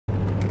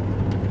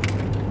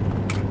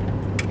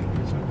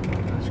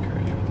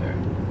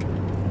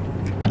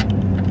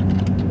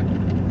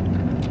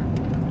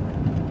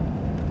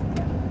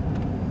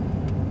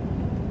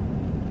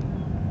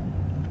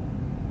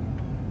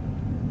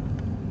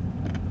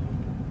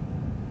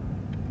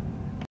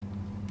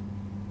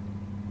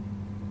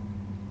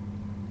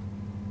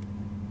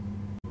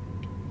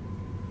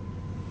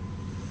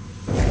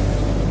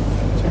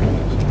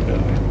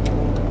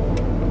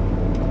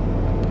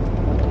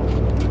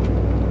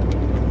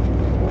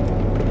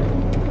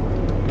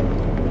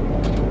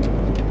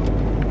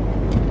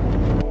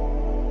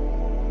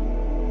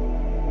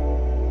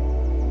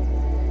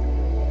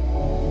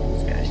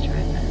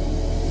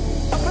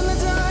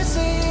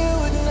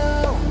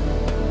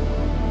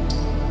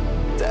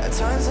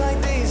times like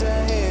these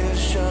are here to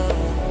show.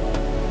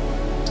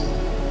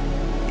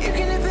 You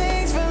can do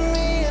things for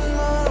me and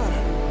more.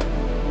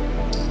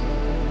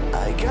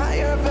 I got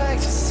your back,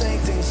 just take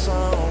things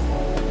slow.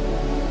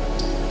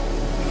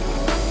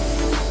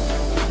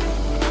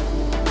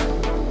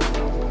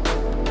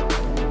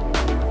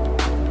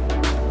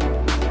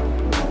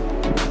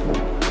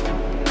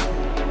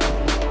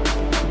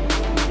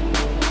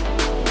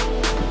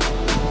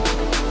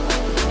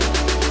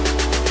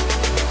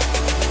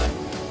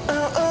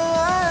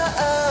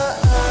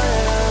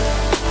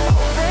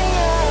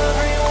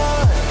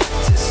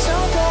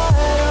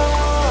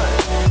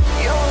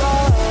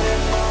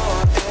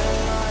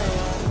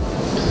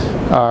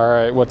 All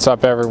right, what's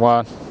up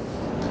everyone?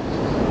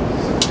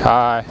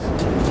 Hi.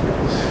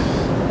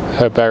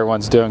 Hope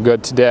everyone's doing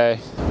good today.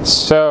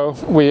 So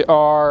we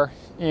are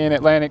in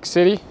Atlantic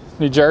City,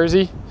 New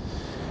Jersey,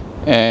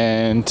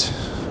 and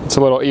it's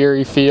a little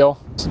eerie feel.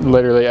 It's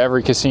literally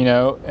every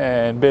casino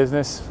and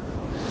business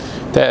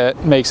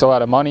that makes a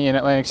lot of money in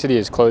Atlantic City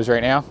is closed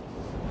right now.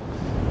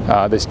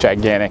 This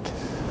gigantic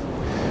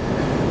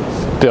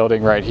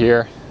building right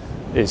here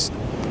is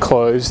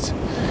closed.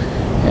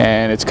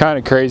 And it's kind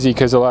of crazy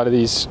because a lot of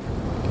these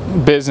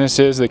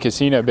businesses, the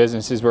casino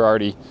businesses, were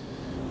already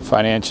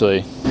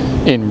financially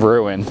in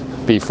ruin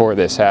before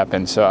this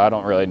happened. So I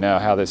don't really know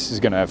how this is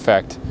going to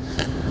affect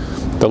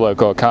the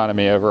local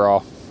economy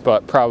overall,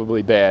 but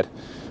probably bad.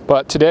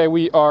 But today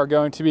we are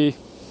going to be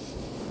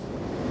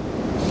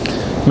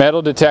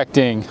metal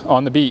detecting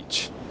on the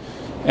beach.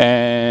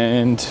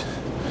 And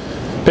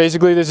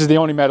basically this is the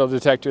only metal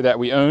detector that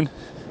we own.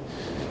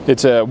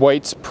 It's a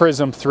White's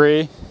Prism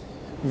 3.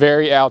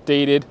 Very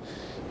outdated,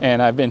 and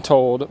I've been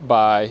told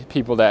by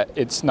people that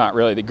it's not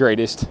really the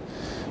greatest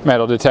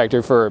metal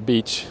detector for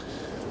beach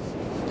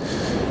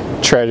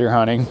treasure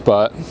hunting,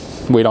 but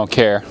we don't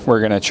care. We're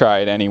gonna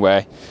try it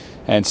anyway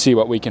and see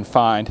what we can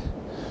find.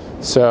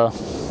 So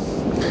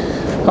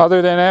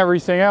other than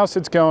everything else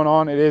that's going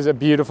on, it is a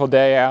beautiful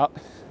day out,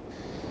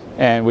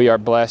 and we are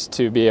blessed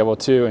to be able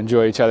to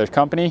enjoy each other's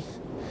company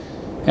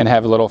and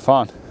have a little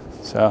fun.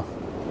 So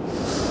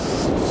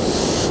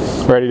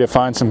ready to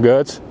find some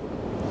goods?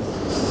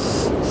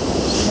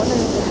 What the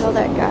hell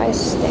that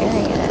guy's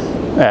staring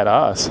at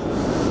us?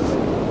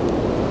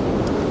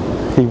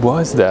 He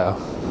was though.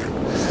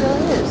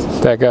 Still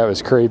is. That guy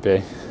was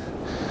creepy.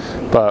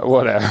 But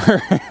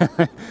whatever.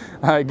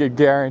 I could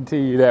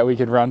guarantee you that we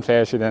could run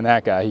faster than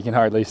that guy. He can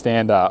hardly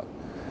stand up.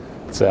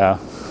 So.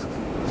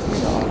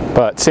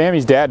 But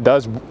Sammie's dad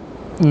does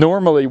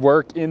normally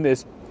work in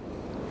this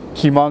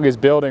humongous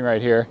building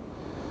right here.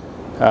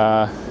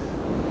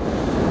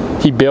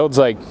 He builds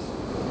like,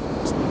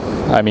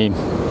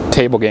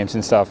 table games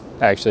and stuff,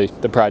 actually,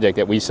 the project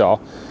that we saw.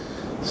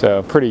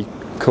 So pretty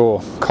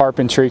cool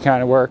carpentry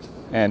kind of work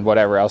and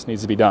whatever else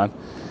needs to be done.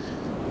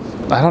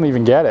 I don't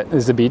even get it.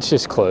 Is the beach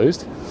just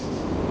closed?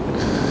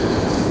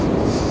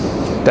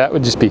 That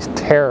would just be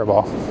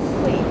terrible.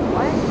 Wait,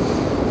 what?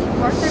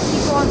 Weren't there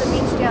people on the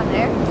beach down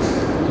there?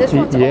 This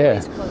one's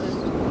always closed.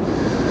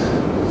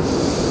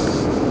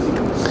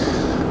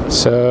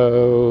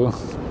 So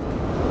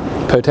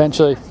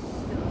potentially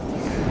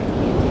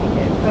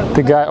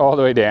the guy all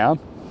the way down.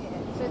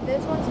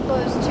 This one's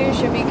closed too.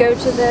 Should we go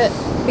to the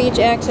beach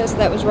access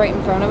that was right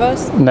in front of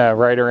us? No,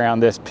 right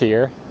around this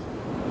pier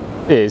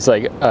is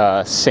like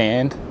a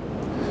sand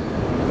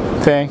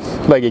thing.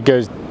 Like it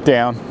goes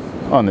down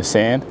on the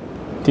sand.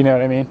 Do you know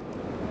what I mean?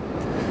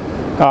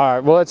 All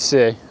right, well, let's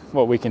see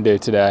what we can do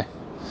today.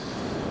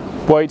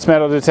 White's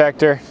metal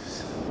detector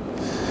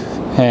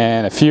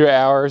and a few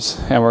hours,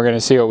 and we're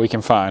gonna see what we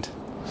can find.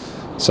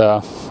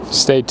 So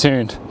stay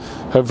tuned.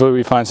 Hopefully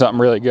we find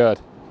something really good,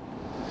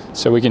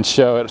 so we can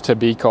show it to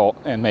B-Cult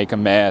and make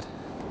them mad.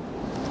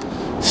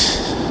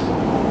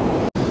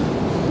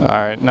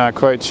 Alright, not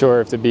quite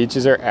sure if the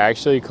beaches are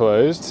actually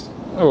closed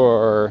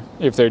or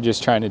if they're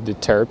just trying to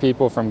deter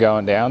people from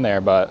going down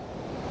there, but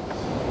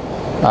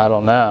I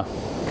don't know.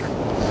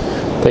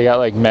 They got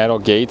like metal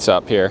gates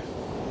up here.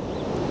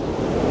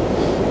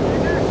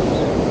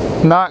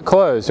 Not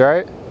closed,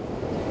 right?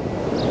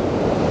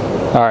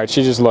 Alright,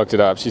 she just looked it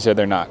up. She said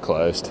they're not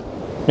closed.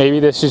 Maybe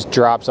this just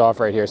drops off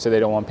right here so they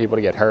don't want people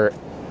to get hurt.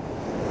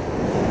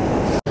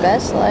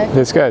 Best life.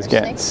 This guy's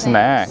getting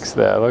snacks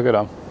though. Look at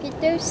him.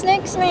 Get those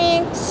snacks.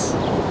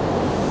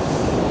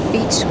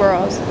 Beach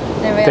squirrels.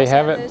 They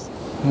haven't.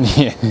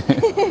 Yeah.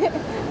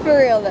 For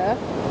real though.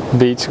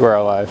 Beach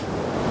squirrel life.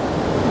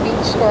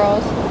 Beach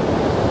squirrels.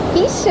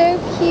 He's so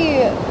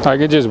cute. I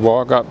could just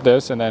walk up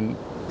this and then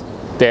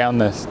down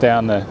the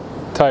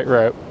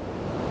tightrope.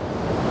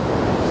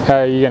 How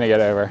are you gonna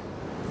get over?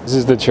 This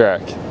is the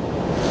trick.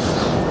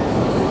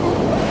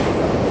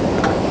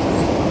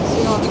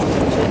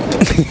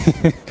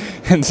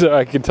 And so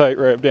I could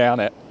tightrope down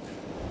it.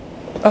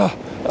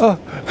 Oh.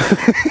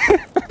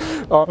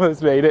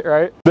 Almost made it,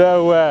 right?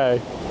 No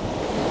way.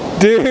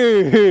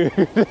 Dude.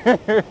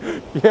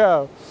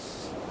 Yo.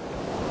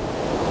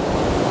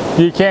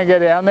 You can't get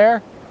down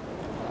there?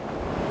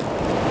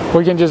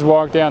 We can just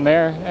walk down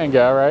there and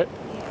go, right?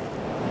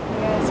 You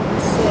guys can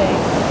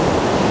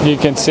see. You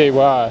can see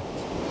why.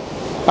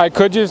 I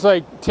could just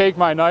like take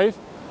my knife,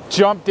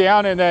 jump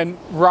down, and then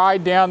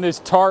ride down this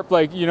tarp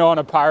like, you know, on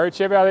a pirate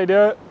ship, how they do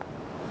it.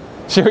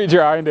 Should we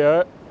try and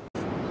do it?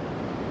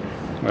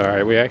 All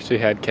right, we actually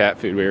had cat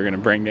food we were gonna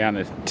bring down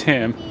to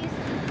Tim,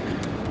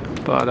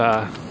 but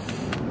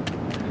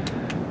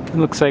it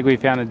looks like we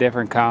found a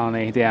different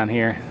colony down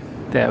here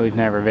that we've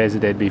never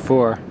visited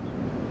before.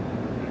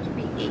 There should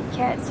be 8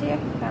 cats here.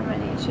 How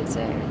many I should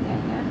say right there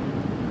now.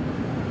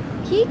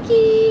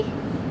 Kiki!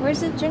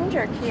 Where's the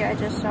ginger key I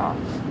just saw?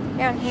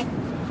 Down here.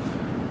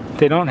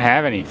 They don't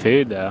have any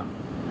food though.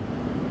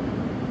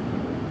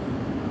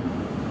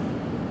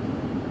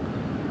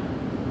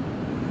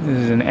 This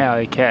is an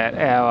alley cat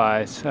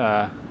allies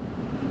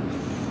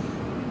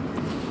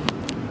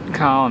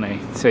colony,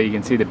 so you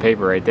can see the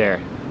paper right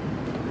there.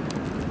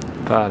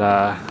 But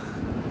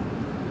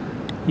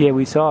yeah,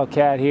 we saw a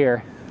cat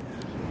here,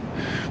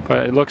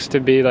 but it looks to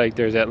be like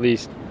there's at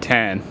least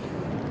 10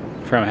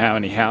 from how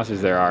many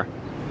houses there are.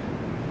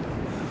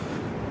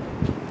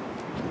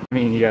 I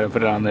mean, you gotta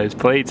put it on those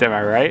plates, am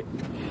I right?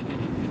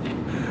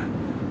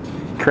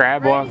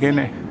 Crab walk in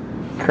there.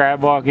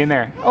 Crab walk in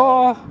there.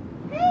 Oh!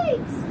 Hey!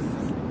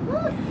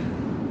 Look!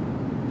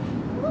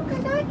 Look,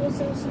 I got you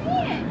some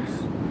snacks.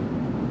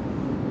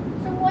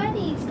 Some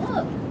Wetties,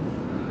 look.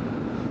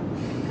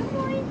 Come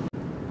on.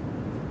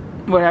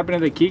 What happened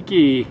to the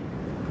Kiki?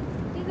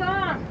 You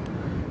gone.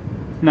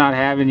 Not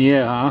having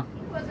you, huh?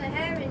 He wasn't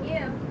having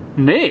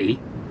you. Me?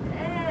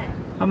 Yeah.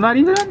 I'm not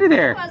even under He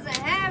there. wasn't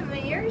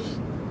having yours.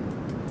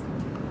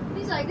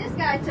 He's like, this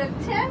guy took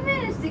 10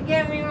 minutes to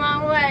get me my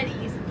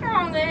Wetties. Come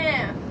on to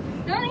him.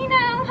 Don't you know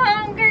I'm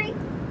hungry?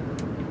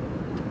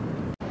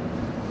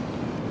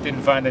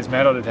 Didn't find this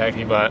metal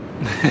detecting, but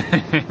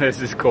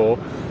this is cool.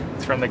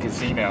 It's from the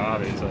casino,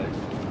 obviously.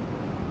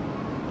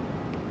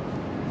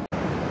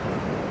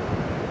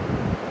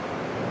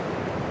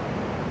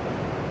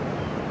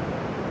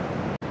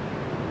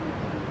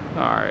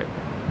 Alright,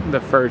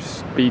 the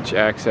first beach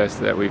access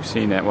that we've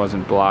seen that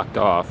wasn't blocked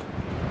off.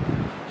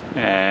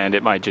 And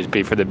it might just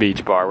be for the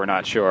beach bar, we're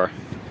not sure.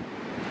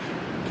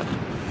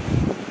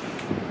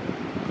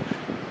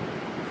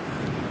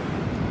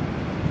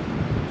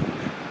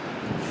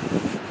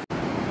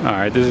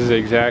 Alright, this is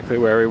exactly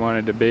where we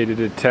wanted to be to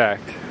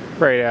detect.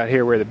 Right out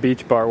here where the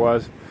beach bar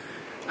was.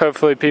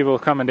 Hopefully people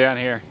coming down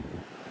here,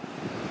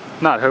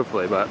 not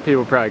hopefully, but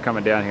people probably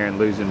coming down here and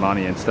losing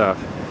money and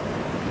stuff.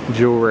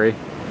 Jewelry.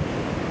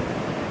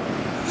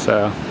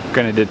 So,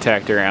 gonna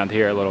detect around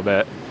here a little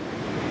bit.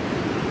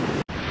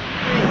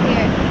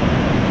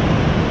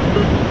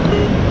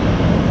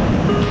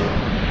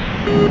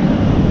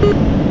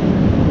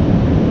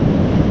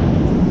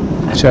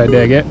 Should I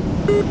dig it?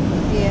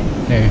 Yeah.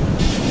 Here.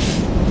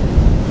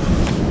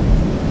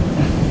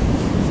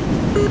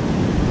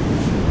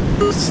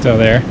 Still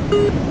there.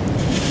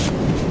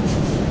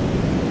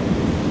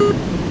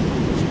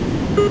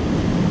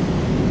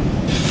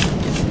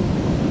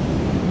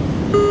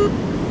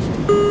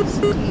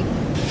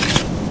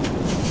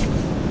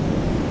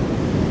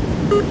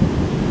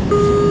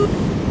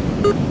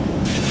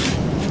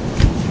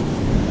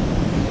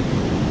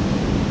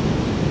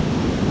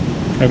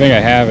 I think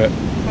I have it.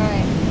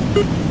 Alright.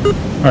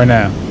 Or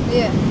no?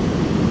 Yeah.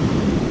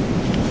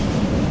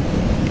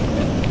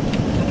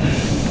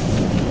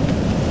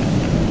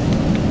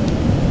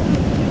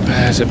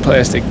 There's a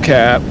plastic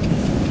cap.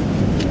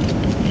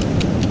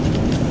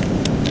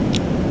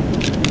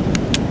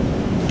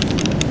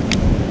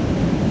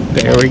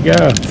 There we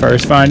go.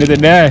 First find of the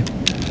day.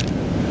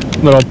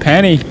 Little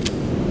penny.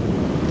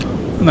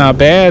 Not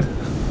bad.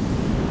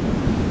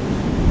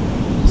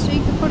 So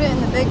you can put it in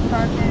the big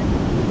pocket.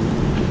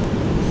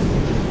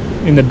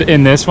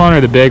 In this one or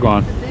the big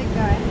one? The big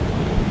guy.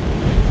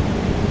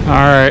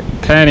 Alright,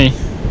 penny.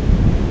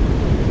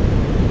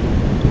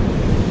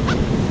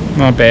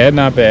 Not bad,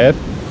 not bad.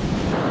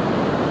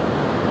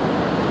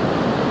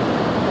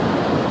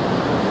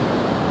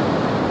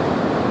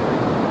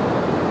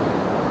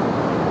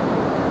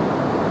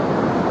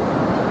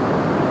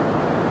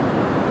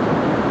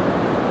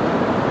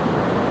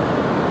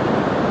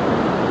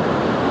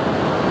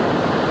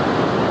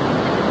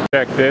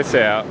 Check this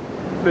out.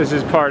 This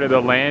is part of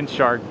the Land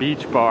Shark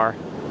Beach Bar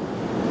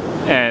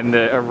and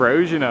the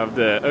erosion of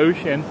the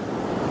ocean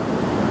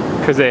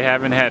because they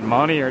haven't had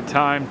money or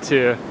time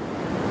to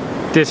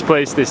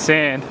displace the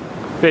sand,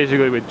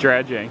 basically with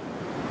dredging.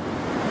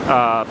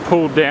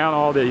 Pulled down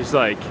all these,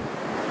 like,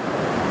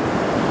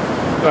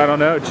 I don't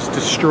know, just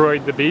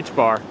destroyed the beach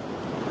bar.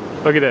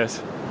 Look at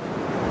this.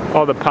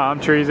 All the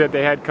palm trees that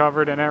they had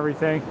covered and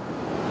everything.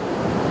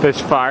 This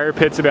fire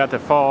pit's about to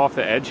fall off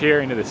the edge here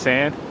into the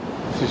sand.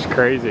 This is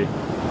crazy.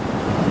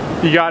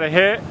 You got a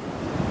hit?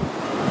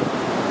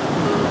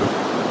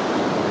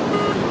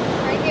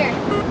 Right here.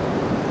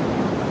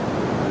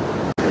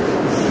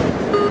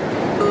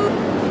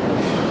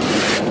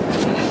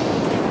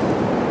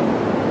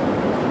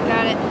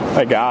 Got it.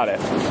 I got it.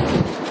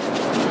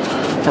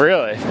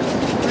 Really?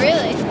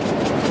 Really?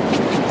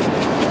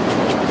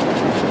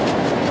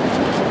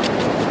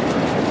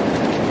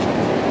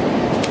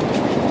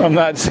 I'm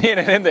not seeing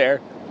it in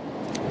there.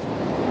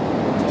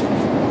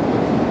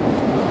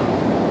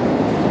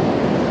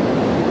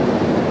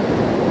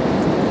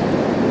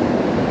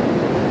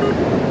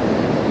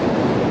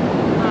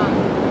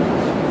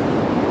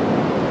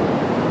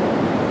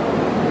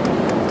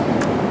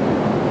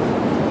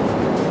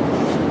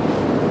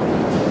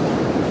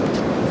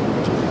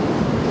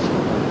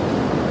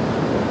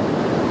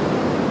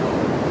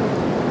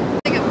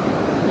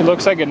 It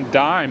looks like a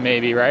dime,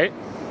 maybe, right?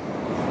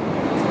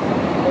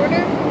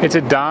 Quarter? It's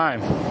a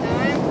dime.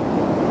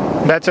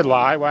 Dime? That's a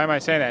lie. Why am I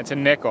saying that? It's a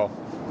nickel.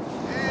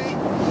 Alright.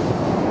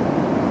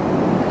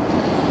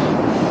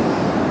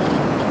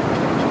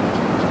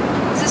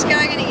 Is this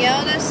guy gonna yell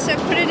at us? So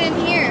put it in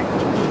here.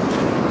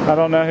 I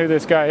don't know who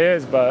this guy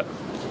is, but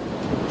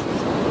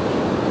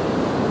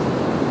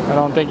I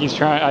don't think he's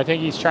trying. I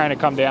think he's trying to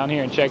come down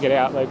here and check it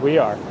out like we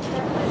are.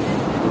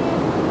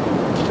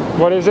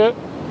 What is it?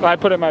 I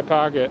put it in my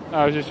pocket.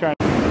 I was just trying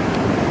to...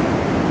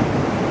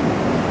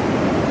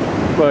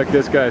 Look,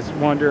 this guy's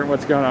wondering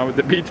what's going on with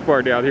the beach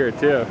bar down here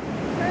too.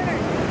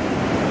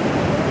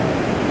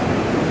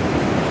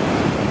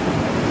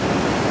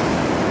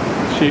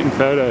 Shooting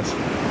photos.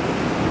 These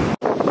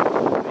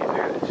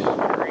are the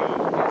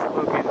strangest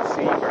looking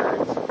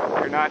seabirds.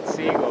 They're not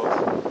seagulls,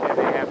 and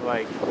they have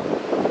like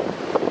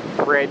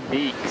red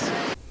beaks.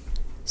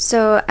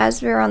 So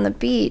as we were on the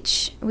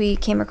beach, we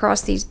came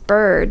across these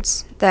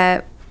birds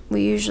that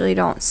we usually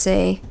don't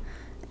see,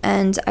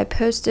 and I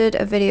posted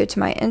a video to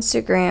my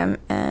Instagram,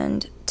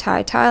 and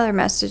Tyler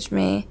messaged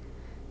me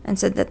and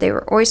said that they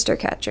were oyster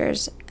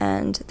catchers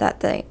and that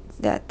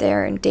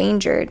they're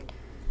endangered.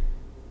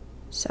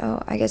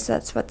 So I guess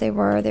that's what they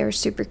were. They were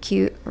super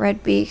cute,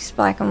 red beaks,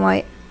 black and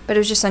white, but it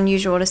was just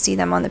unusual to see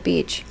them on the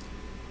beach.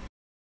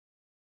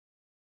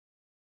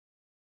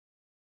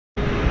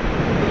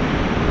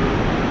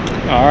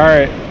 All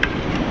right,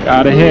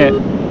 got a hit.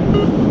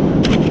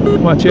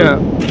 Watch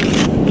out.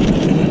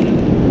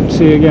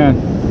 See you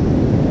again.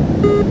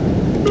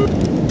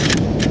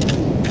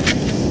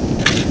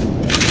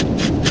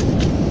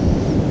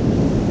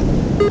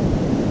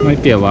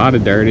 Might be a lot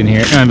of dirt in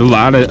here, and a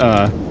lot of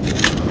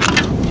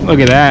look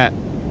at that.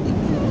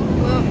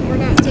 Well, we're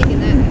not taking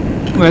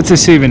that. That's a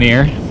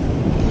souvenir.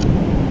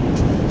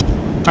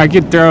 I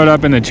could throw it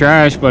up in the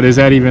trash, but is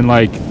that even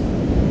like...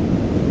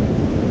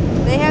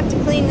 They have to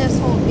clean this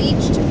whole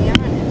beach, to be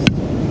honest.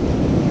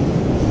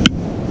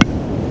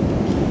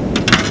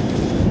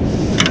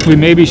 We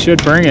maybe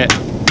should bring it.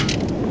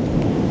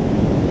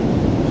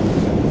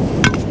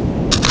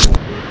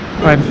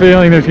 I have a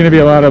feeling there's going to be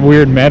a lot of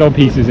weird metal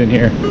pieces in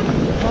here.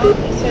 Well, you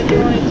said you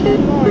wanted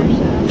 10 more,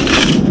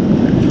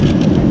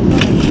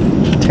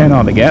 so... 10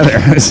 altogether,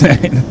 I was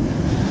saying.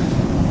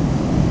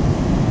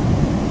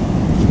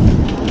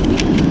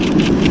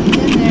 It's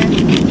in there.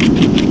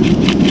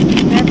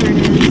 Whatever it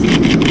is.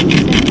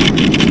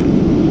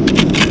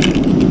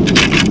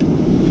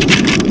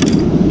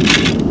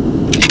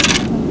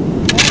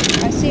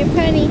 Oh, I see a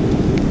penny.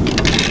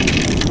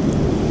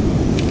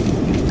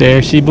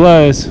 There she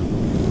blows.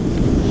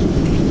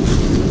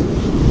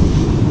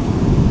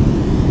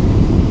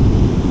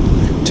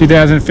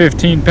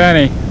 $2015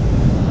 penny.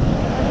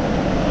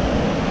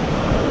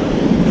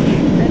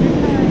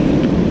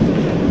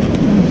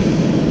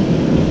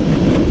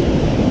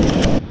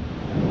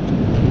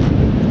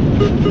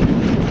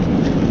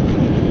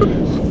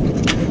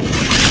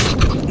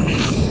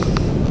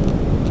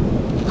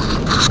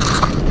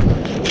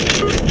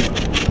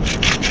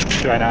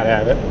 Do I not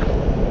have it?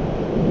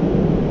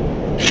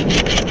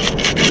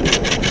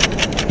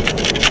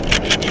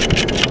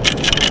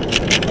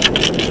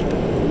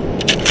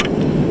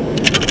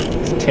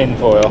 Tin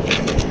foil.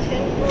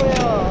 Tin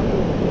foil.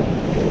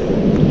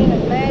 Can't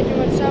imagine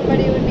what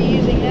somebody would be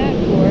using that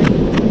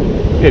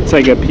for. It's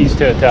like a piece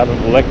to the top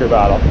of a liquor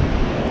bottle.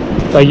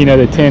 Like, you know,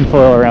 the tin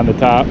foil around the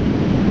top.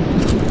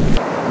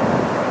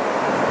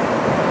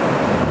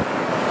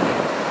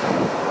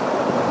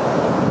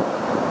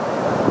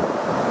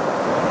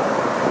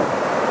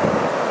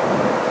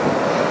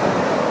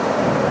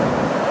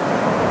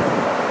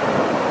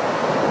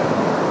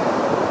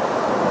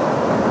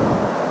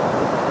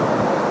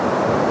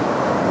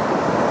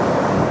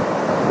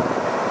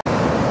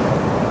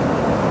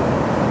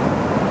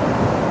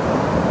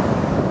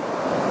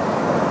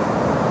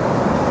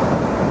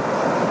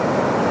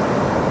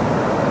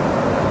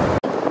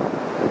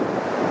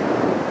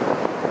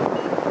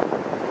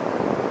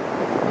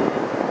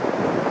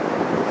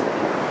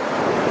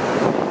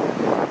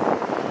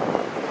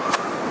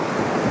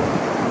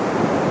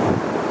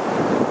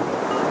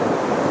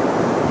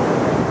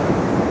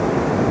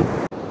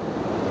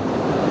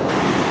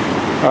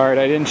 Alright,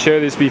 I didn't show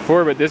this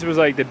before, but this was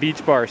like the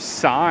beach bar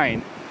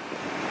sign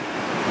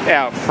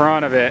out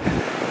front of it.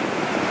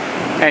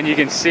 And you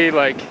can see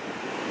like,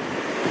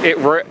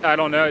 I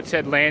don't know, it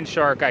said Land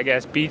Shark, I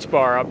guess, beach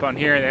bar up on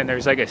here, and then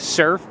there's like a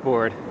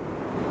surfboard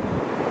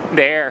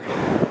there.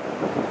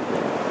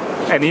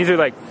 And these are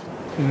like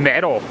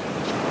metal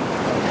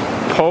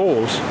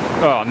poles.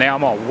 Oh, now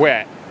I'm all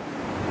wet.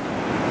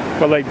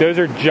 But like those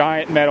are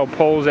giant metal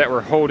poles that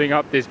were holding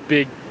up this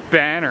big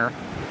banner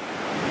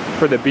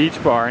for the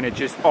beach bar, and it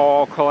just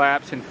all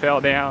collapsed and fell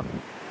down.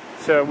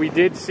 So we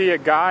did see a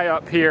guy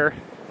up here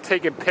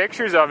taking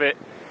pictures of it,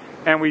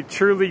 and we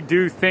truly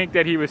do think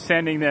that he was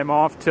sending them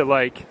off to,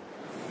 like,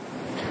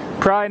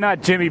 probably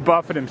not Jimmy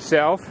Buffett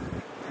himself,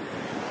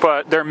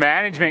 but their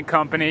management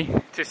company,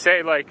 to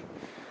say, like,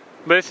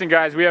 listen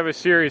guys, we have a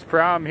serious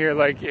problem here.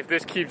 Like, if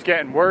this keeps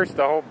getting worse,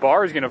 the whole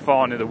bar is gonna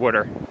fall into the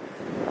water.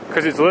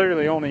 Because it's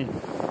literally only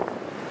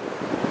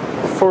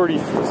 40,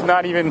 it's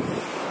not even,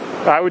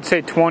 I would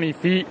say 20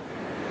 feet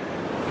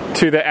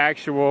to the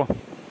actual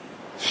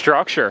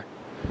structure.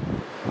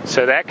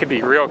 So that could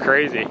be real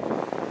crazy. You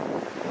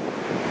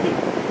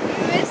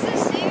missed the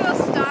seagull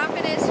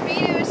stomping his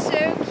feet. It was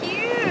so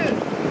cute.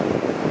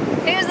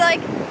 It was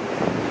like,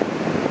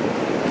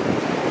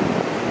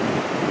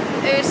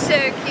 it was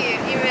so cute.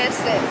 You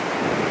missed it.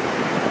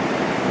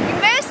 You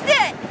missed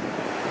it!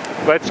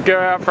 Let's go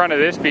out front of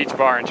this beach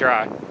bar and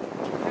try. Alright.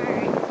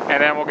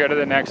 And then we'll go to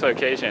the next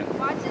location.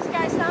 Watch this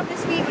guy stomp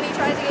his feet when he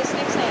tries to get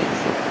snakes.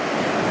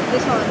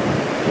 This one.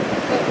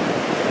 Look,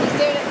 he's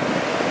doing it.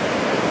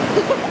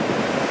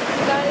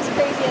 Not as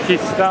crazy as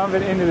He's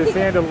stomping into the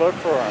sand to look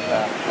for him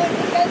now. Look,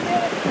 this guy's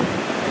doing it.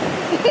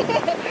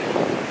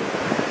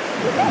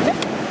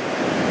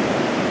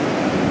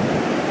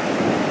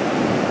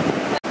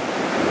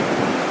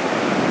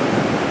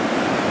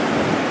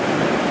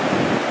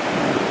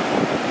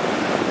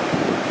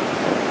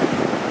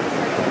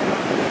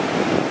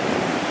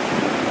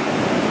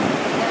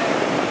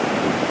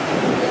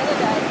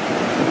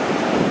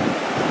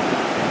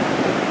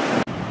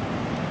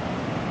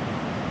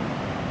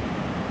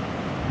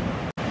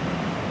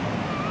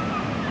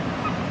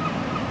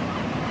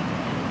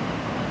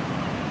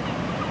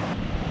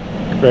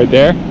 Right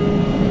there?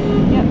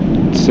 Yep.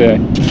 It's,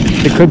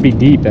 it could be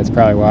deep, that's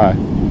probably why.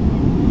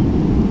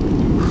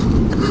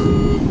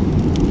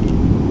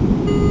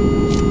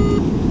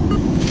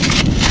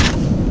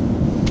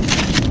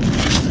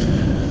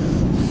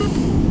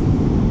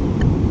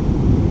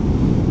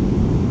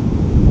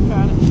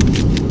 Got it.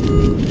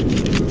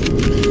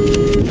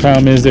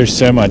 Problem is there's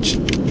so much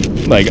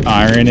like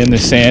iron in the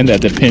sand that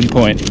the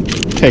pinpoint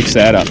picks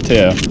that up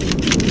too.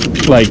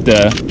 Like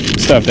the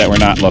stuff that we're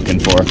not looking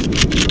for.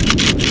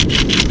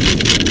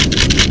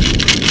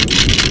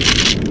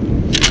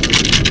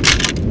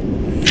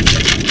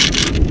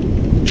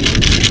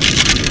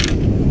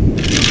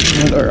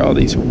 What are all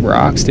these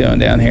rocks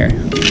down here?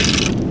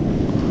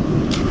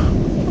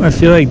 I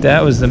feel like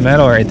that was the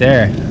metal right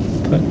there.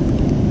 But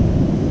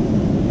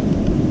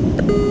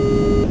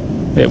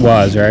it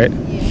was, right? Yeah.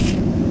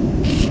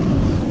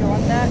 You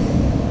want that?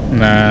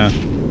 Nah.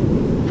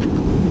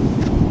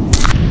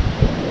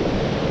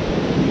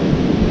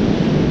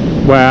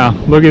 Wow,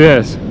 look at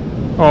this.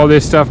 All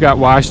this stuff got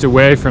washed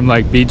away from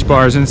like beach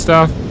bars and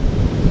stuff,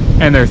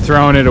 and they're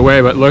throwing it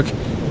away. But look,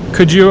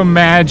 could you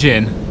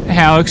imagine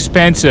how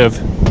expensive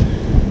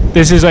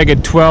this is? Like a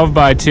 12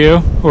 by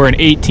 2 or an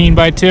 18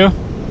 by 2,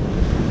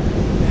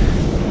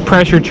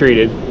 pressure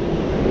treated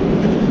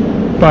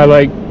by,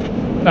 like,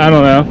 I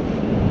don't know,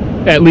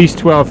 at least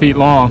 12 feet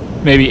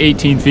long, maybe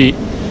 18 feet,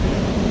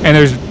 and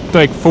there's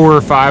like 4 or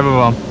 5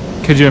 of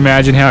them. Could you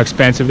imagine how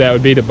expensive that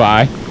would be to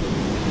buy?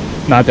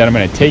 Not that I'm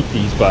going to take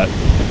these, but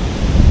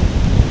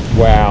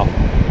wow,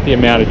 the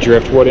amount of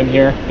driftwood in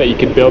here that you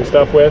could build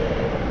stuff with.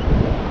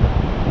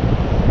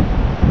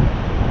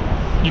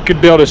 You could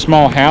build a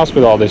small house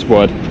with all this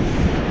wood.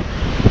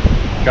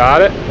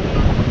 Got it?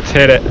 Let's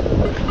hit it.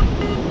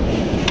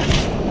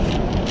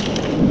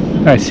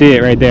 I see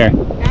it right there.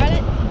 Got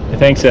it? I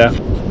think so.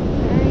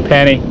 Alright.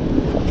 Penny. Put it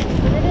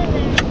in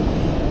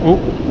there. Ooh.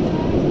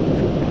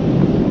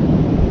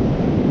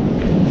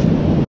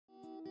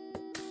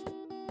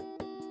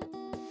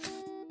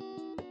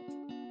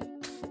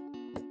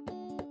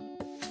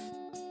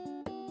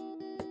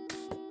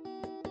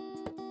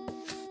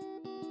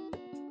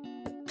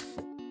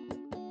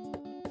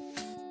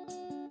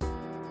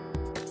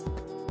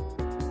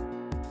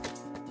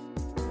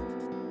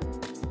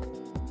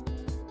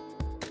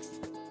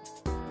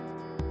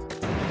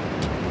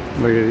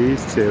 Look at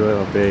these 2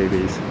 little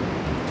babies.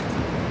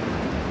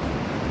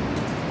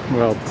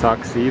 Little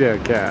tuxedo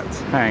cats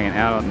hanging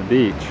out on the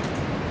beach.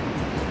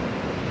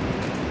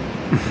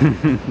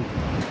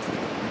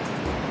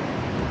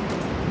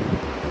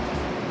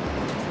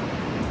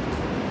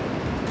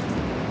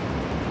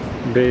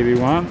 Baby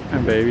 1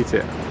 and baby 2.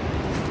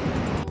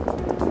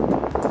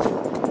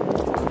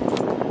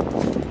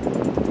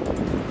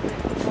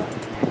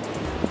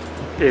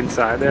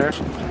 Inside there?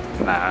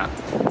 Nah.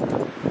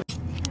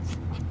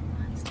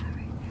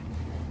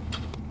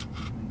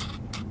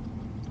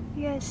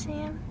 You guys see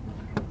him?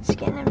 He's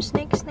getting them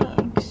snakes.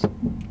 Should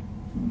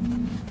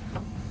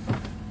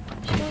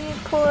we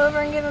pull over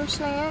and give him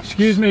snacks?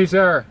 Excuse me,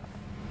 sir.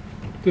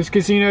 This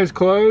casino is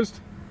closed.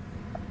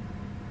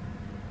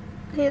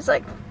 He's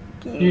like,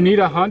 You need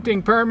a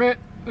hunting permit?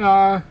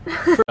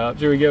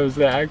 Should we give us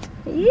that?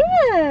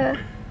 yeah.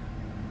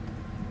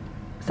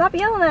 Stop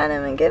yelling at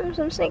him and give him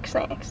some snacks.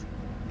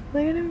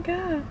 Look at him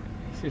go.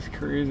 He's just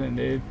cruising,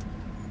 dude.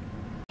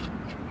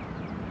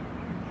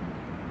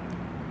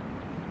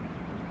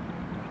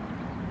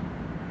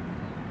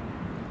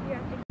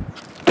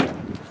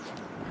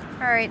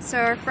 Alright, so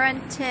our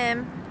friend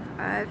Tim,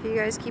 if you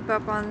guys keep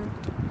up on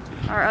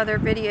our other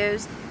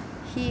videos,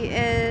 he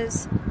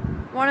is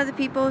one of the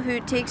people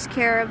who takes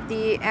care of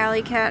the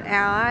alley cat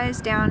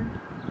allies down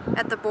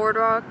at the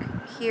boardwalk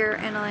here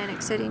in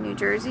Atlantic City, New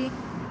Jersey.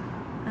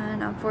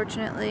 And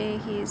unfortunately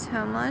he's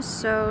homeless,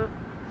 so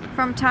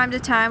from time to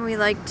time we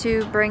like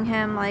to bring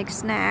him like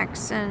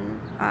snacks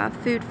and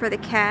food for the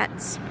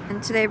cats.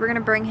 And today we're going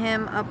to bring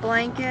him a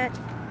blanket,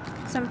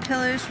 some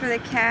pillows for the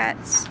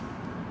cats,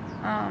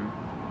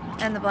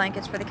 and the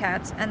blankets for the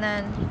cats, and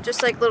then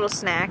just like little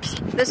snacks.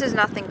 This is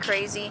nothing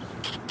crazy.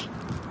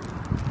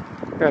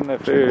 And the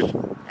food.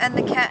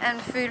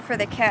 And food for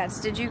the cats.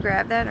 Did you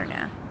grab that or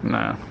no?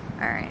 No.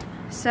 Alright,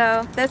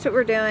 so that's what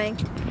we're doing.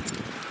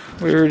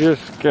 We were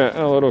just getting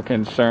a little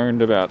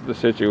concerned about the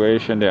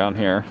situation down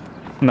here,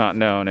 not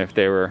knowing if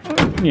they were,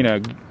 you know,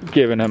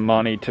 giving him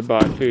money to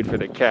buy food for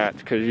the cats,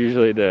 because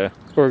usually the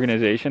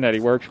organization that he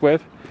works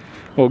with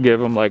will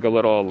give him like a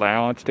little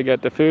allowance to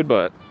get the food,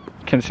 but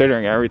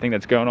considering everything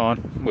that's going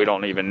on, we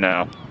don't even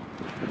know.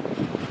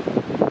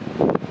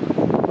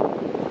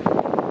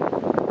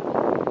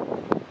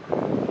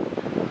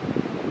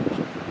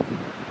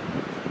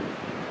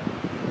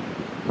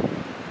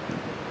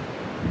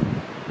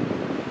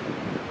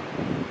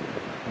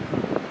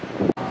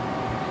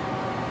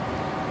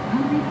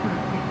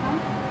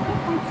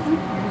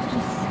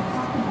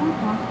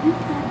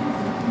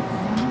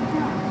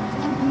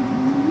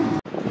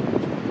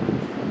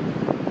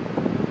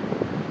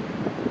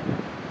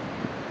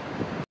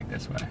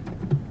 This way.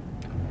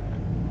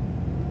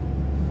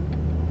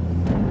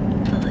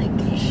 I like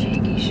these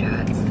shaky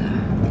shots though.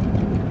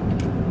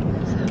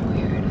 Is that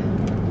weird?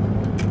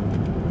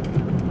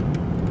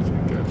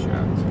 Good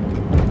shots.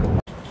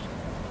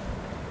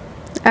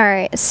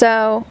 Alright,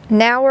 so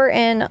now we're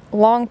in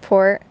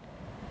Longport,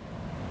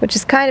 which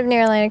is kind of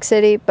near Atlantic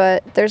City,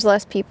 but there's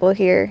less people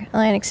here.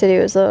 Atlantic City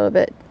was a little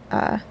bit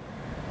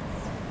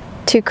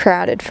too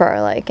crowded for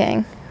our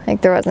liking.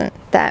 Like there wasn't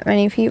that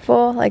many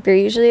people like there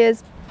usually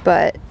is,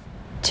 but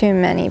too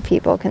many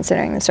people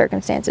considering the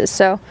circumstances.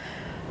 So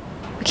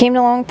we came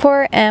to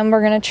Longport and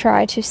we're gonna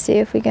try to see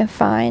if we can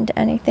find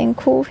anything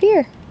cool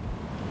here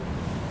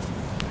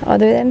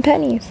other than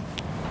pennies.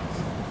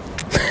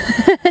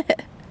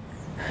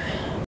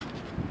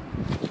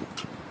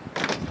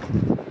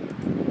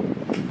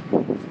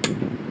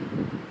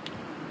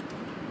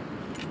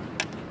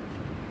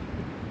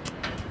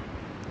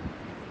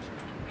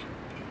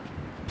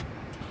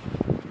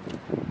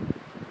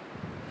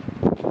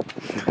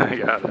 I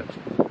got it.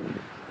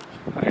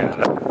 I got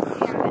it.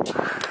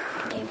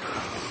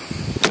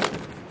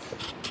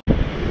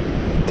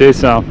 Do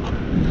some.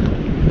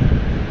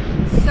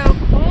 So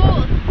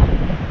cold.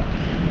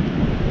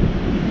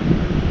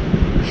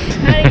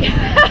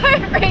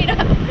 Right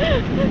up.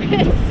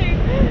 It's too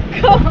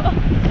cold.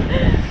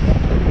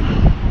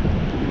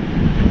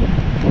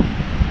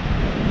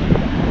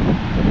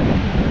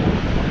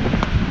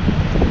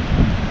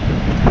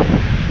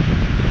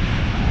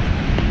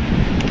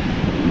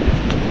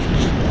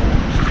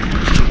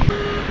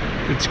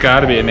 It's got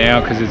to be a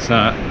nail because it's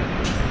not,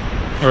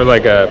 or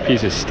like a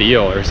piece of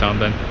steel or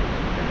something.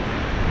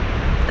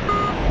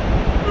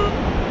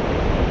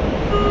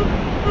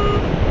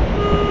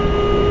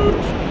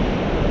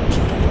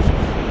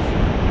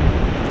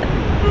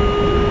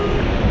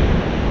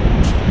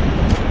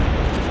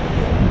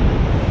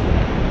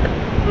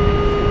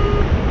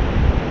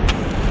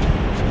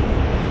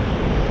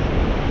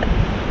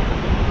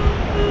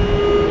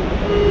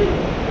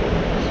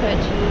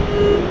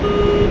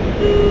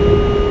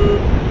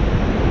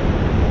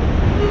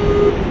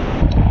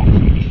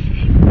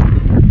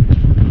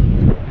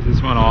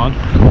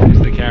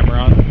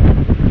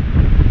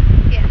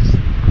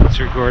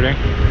 Recording.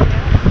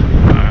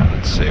 Alright,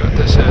 let's see what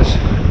this is.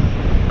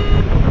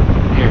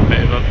 Here,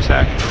 move up a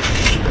sec.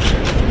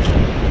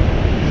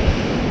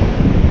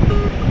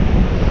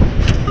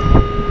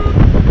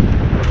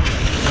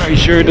 Are you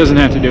sure it doesn't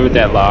have to do with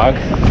that log?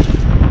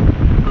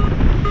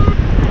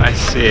 I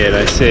see it,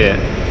 I see it.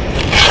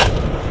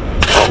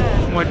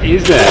 What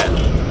is that?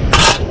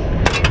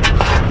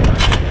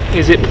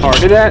 Is it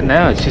part of that?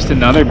 No, it's just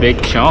another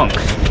big chunk.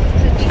 It's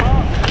a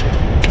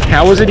chunk.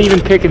 How was it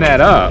even picking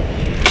that up?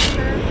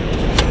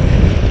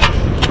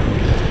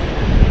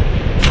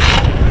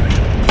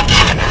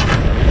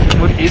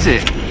 What is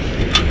it?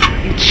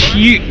 It's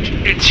huge.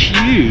 It's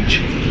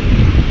huge.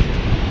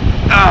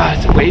 Ah,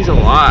 it weighs a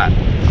lot.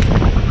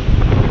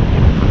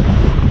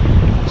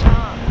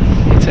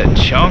 It's a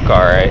chunk,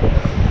 alright.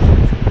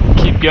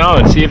 Keep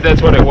going, see if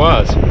that's what it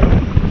was.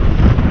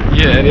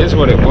 Yeah, it is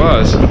what it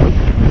was.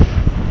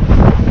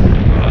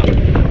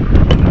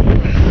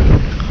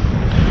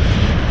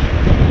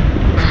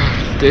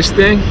 This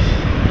thing?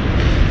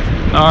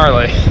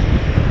 Gnarly.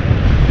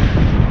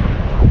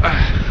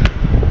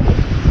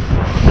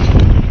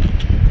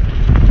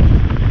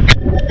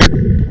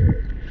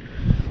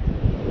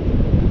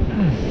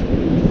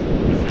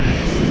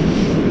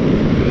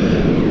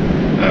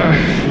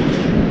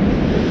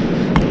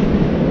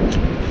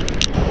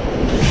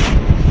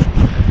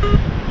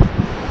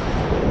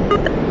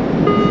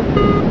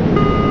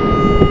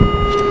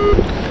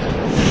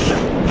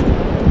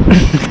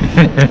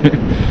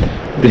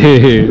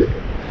 Dude,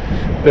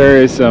 there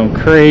is some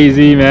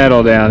crazy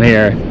metal down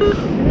here.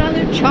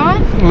 Another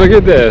chunk? Look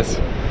at this.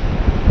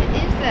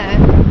 What is that?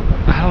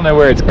 I don't know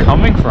where it's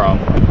coming from.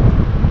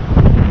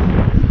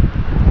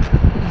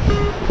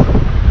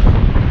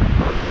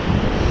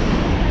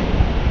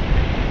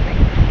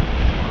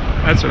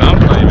 That's what I'm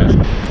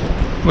claiming.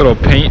 Little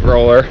paint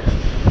roller.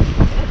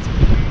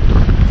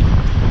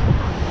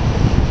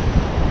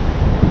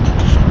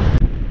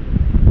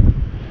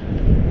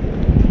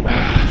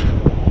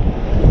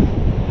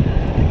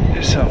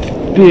 There's some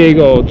big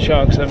old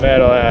chunks of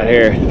metal out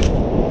here.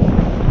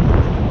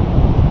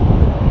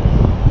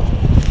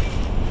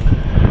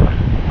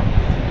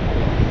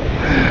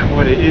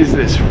 What is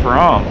this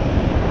from?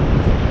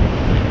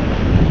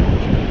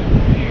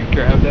 Here,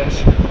 grab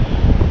this.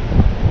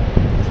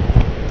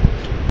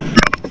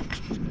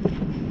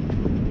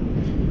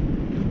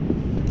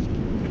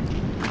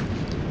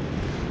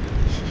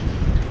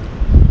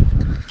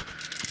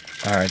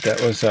 Alright,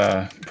 that was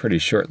pretty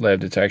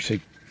short-lived. It's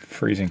actually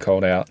freezing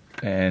cold out,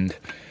 and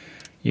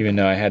even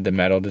though I had the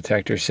metal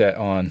detector set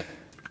on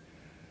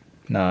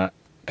not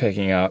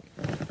picking up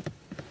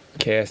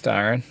cast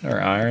iron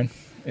or iron,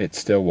 it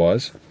still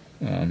was.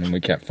 And we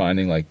kept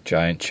finding like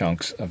giant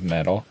chunks of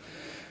metal,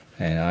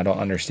 and I don't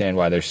understand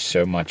why there's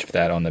so much of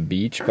that on the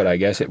beach, but I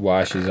guess it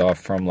washes off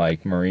from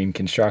like marine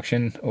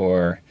construction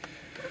or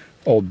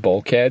old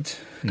bulkheads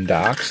and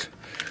docks.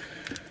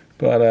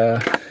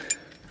 But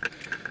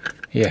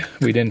yeah,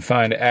 we didn't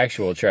find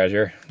actual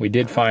treasure. We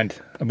did find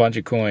a bunch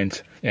of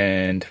coins,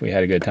 and we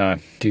had a good time.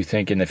 I do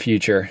think in the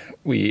future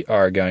we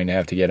are going to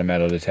have to get a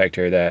metal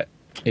detector that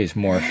is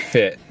more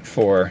fit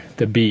for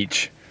the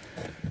beach,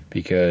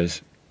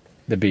 because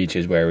the beach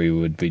is where we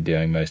would be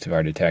doing most of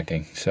our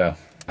detecting. So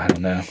I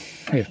don't know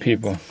if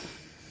people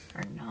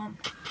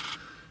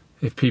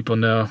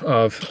know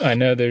of. I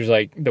know there's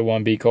like the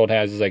one Be Cold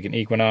has is like an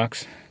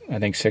Equinox, I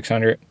think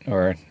 600,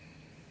 or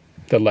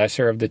the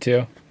lesser of the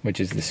two, which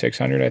is the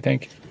 600, I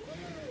think.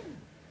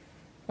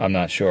 I'm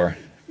not sure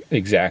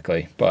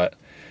exactly, but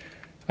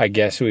I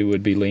guess we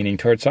would be leaning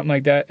towards something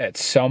like that at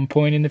some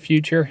point in the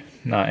future.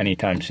 Not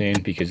anytime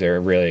soon, because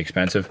they're really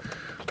expensive.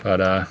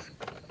 But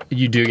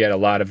you do get a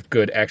lot of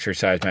good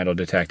exercise metal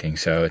detecting,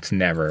 so it's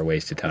never a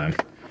waste of time.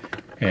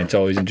 And it's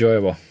always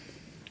enjoyable.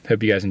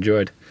 Hope you guys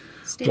enjoyed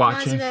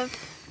watching.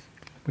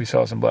 Positive. We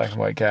saw some black and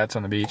white cats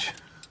on the beach.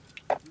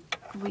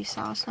 We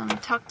saw some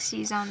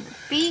tuxies on the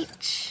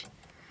beach.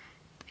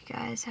 If you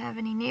guys have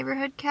any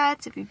neighborhood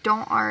cats, if you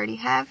don't already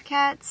have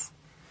cats,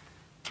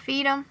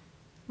 feed them,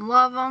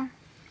 love them,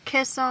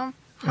 kiss them,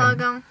 hug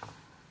them.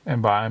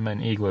 And buy them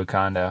an igloo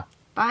condo.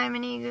 Buy them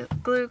an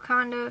igloo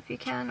condo if you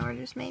can, or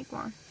just make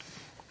one.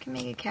 You can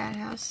make a cat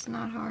house, it's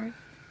not hard.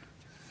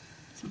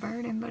 It's a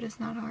burden, but it's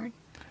not hard.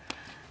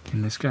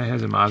 And this guy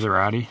has a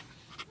Maserati,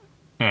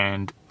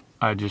 and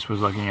I just was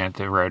looking at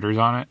the rotors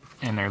on it,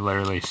 and they're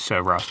literally so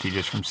rusty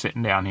just from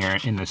sitting down here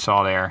in the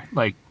salt air,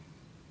 like,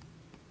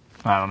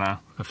 I don't know,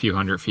 a few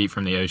hundred feet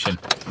from the ocean.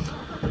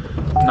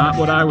 Not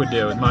what I would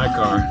do with my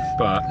car,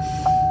 but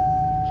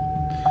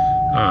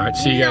alright,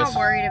 see you guys. I'm not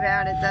worried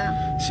about it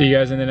though. See you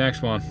guys in the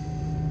next one.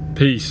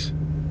 Peace.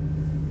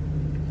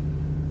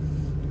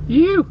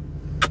 You.